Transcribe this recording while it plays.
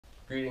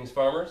Greetings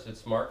farmers,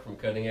 it's Mark from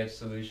Cutting Edge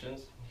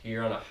Solutions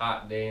here on a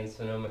hot day in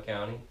Sonoma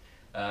County.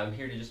 I'm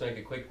here to just make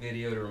a quick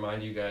video to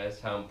remind you guys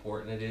how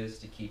important it is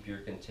to keep your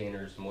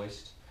containers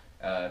moist.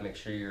 Make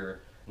sure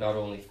you're not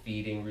only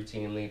feeding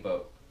routinely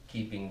but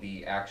keeping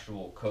the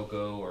actual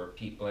cocoa or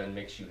peat blend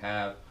mix you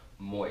have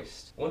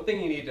moist. One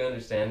thing you need to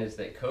understand is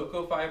that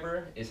cocoa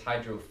fiber is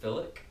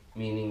hydrophilic,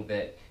 meaning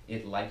that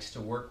it likes to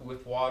work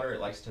with water,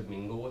 it likes to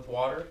mingle with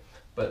water.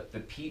 But the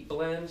peat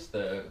blends,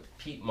 the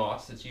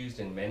peat-moss that's used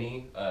in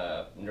many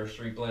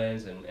nursery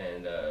blends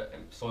and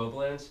soil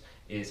blends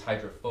is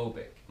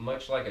hydrophobic.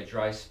 Much like a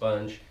dry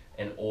sponge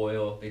and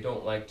oil, they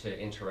don't like to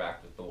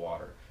interact with the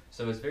water.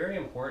 So it's very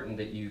important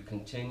that you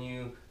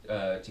continue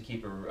to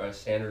keep a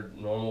standard,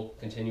 normal,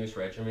 continuous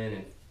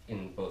regimen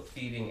in both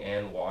feeding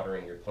and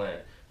watering your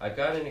plant. I've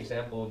got an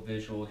example of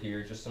visual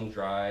here, just some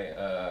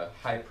dry,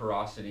 high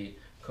porosity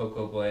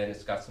cocoa blend.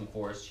 It's got some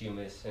forest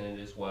humus in it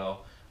as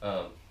well.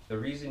 The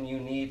reason you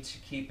need to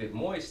keep it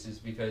moist is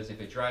because if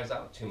it dries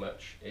out too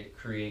much, it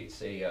creates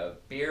a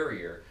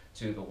barrier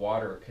to the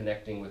water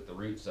connecting with the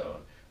root zone.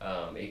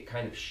 It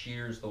kind of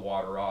shears the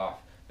water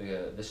off.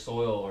 The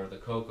soil or the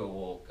cocoa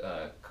will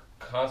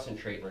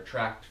concentrate and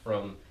retract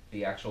from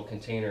the actual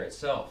container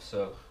itself.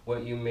 So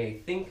what you may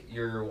think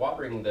you're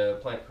watering the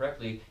plant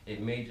correctly,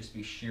 it may just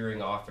be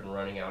shearing off and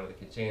running out of the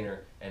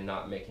container and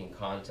not making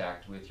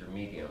contact with your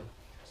medium.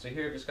 So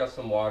here I've just got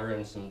some water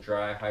and some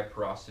dry high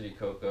porosity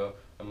cocoa.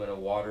 I'm going to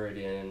water it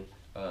in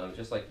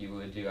just like you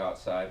would do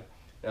outside.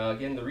 Now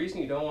again, the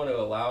reason you don't want to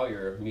allow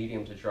your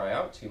medium to dry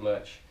out too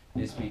much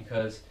is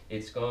because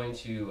it's going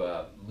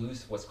to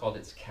lose what's called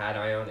its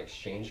cation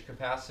exchange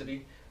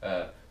capacity.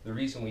 The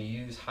reason we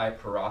use high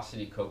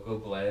porosity cocoa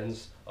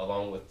blends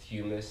along with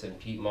humus and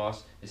peat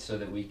moss is so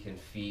that we can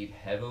feed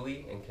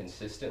heavily and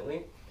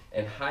consistently.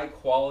 And high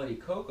quality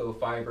cocoa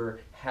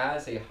fiber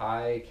has a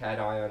high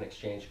cation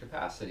exchange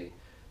capacity.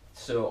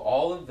 So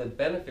all of the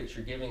benefits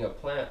you're giving a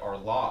plant are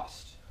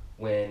lost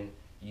when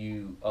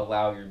you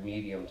allow your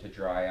medium to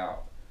dry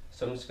out.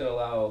 So I'm just going to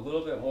allow a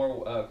little bit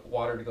more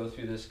water to go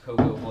through this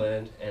cocoa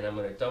blend, and I'm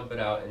going to dump it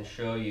out and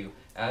show you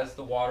as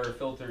the water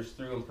filters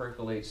through and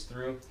percolates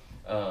through.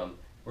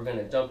 We're going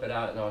to dump it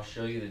out and I'll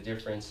show you the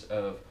difference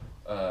of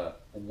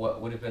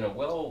what would have been a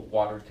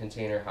well-watered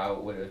container, how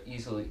it would have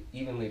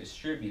evenly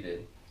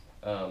distributed.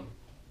 The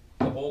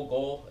whole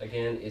goal,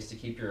 again, is to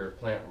keep your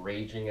plant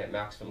raging at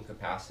maximum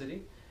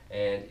capacity.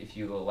 And if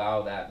you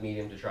allow that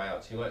medium to dry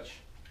out too much,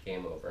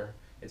 game over.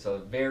 It's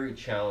very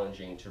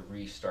challenging to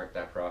restart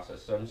that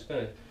process. So I'm just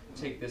going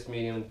to take this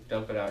medium,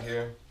 dump it out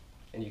here,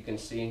 and you can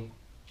see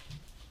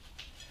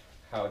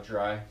how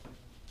dry.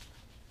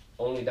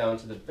 Only down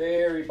to the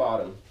very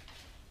bottom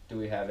do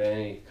we have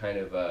any kind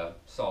of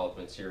solid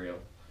material.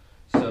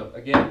 So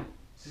again,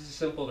 this is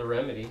simple to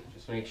remedy.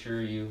 Just make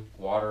sure you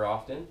water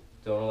often.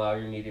 Don't allow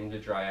your medium to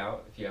dry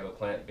out. If you have a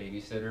plant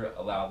babysitter,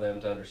 allow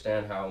them to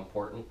understand how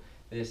important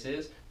this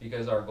is,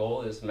 because our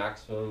goal is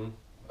maximum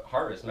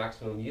harvest,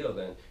 maximum yield,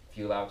 and if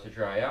you allow it to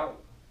dry out,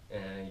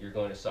 you're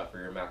going to suffer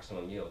your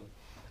maximum yield.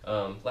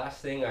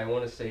 Last thing I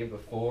want to say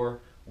before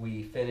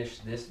we finish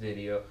this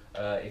video,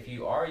 if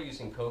you are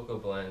using cocoa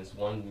blends,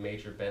 one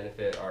major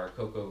benefit our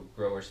cocoa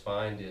growers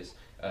find is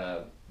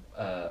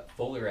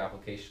foliar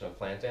application of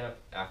plant damp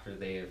after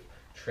they've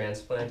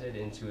transplanted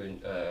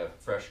into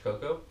fresh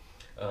cocoa.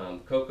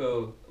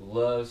 Cocoa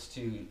loves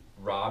to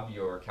rob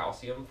your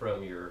calcium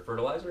from your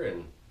fertilizer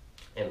and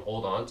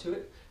hold on to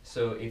it.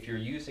 So if you're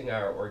using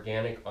our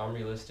organic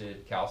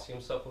listed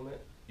calcium supplement,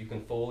 you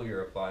can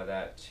foliar apply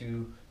that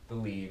to the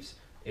leaves.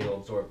 It'll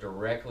absorb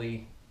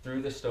directly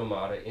through the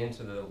stomata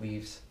into the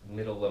leaves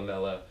middle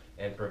lamella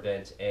and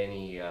prevent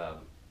any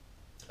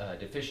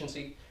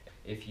deficiency.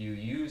 If you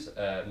use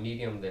a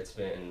medium that's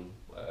been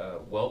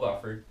well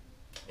buffered,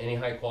 any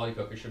high quality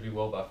cocoa should be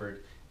well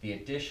buffered. The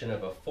addition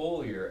of a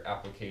foliar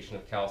application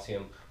of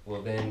calcium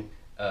will then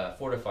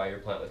fortify your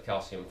plant with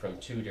calcium from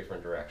two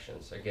different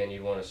directions. Again,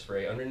 you want to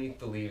spray underneath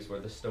the leaves where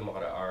the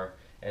stomata are,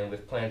 and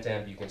with plant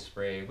damp you can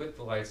spray with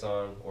the lights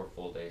on or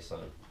full day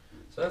sun.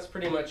 So that's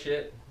pretty much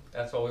it.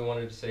 That's all we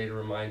wanted to say to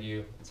remind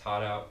you it's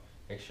hot out.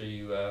 Make sure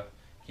you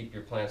keep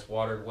your plants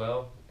watered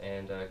well,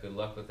 and good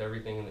luck with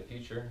everything in the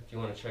future. If you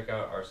want to check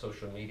out our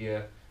social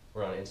media,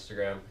 we're on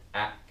Instagram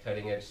at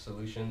Cutting Edge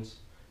Solutions.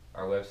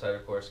 Our website,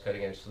 of course,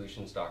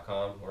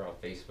 cuttingedgesolutions.com. We're on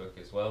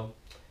Facebook as well.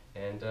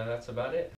 And that's about it.